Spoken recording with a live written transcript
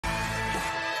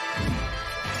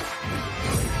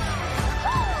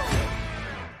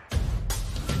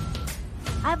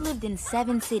Dad lived in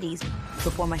 7 cities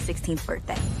before my 16th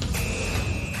birthday.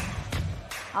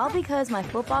 All because my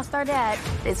football star dad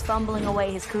is fumbling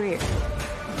away his career.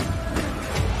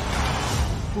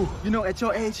 Ooh, you know, at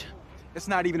your age, it's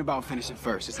not even about finishing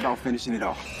first. It's about finishing it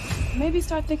all. Maybe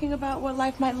start thinking about what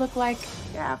life might look like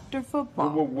after football.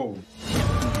 Whoa, whoa, whoa.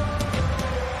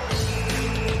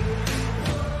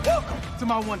 Welcome to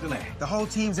my wonderland. The whole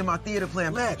team's in my theater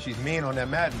playing Madden. She's mean on that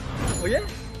Madden. Oh, yeah?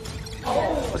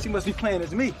 Oh, well, she must be playing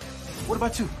as me. What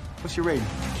about you? What's your rating?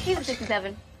 He's a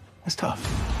 67. That's tough.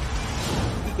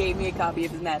 He gave me a copy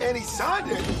of his Madden. And he signed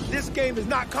it. This game is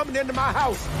not coming into my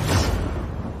house.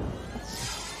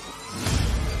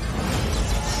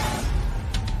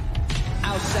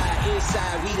 Outside,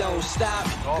 inside, we don't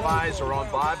stop. All eyes are on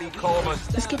Bobby Coleman.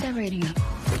 Let's get that rating up.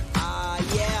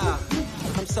 Yeah.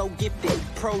 I'm so gifted,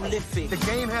 prolific. The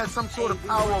game has some sort of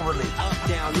power over me. Up,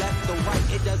 down, left, or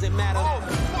right, it doesn't matter. Oh,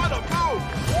 what a move!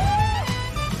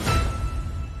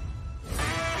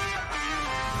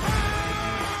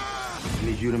 I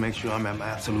need you to make sure I'm at my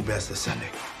absolute best this Sunday.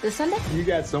 This Sunday? You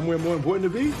got somewhere more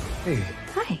important to be? Hey,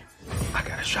 Hi. I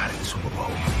got a shot at the Super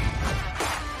Bowl.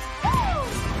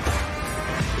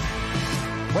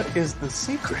 What is the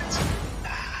secret?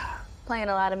 Playing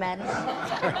a lot of Madden.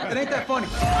 It ain't that funny.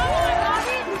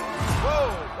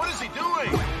 Whoa, what is he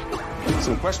doing?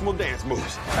 Some questionable dance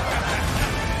moves.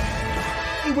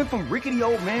 He went from rickety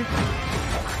old man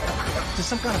to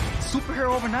some kind of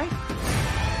superhero overnight.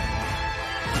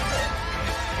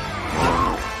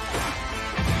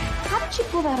 How did you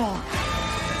pull that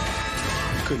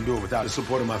off? Couldn't do it without the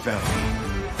support of my family.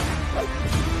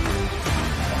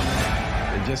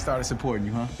 They just started supporting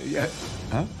you, huh? Yeah.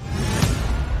 Huh?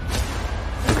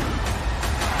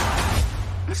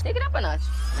 Let's take it up a notch.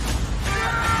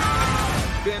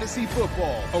 Fantasy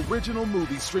Football, original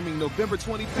movie streaming November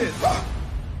 25th.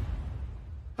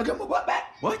 I got my butt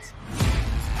back. What?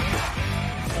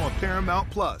 On Paramount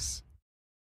Plus.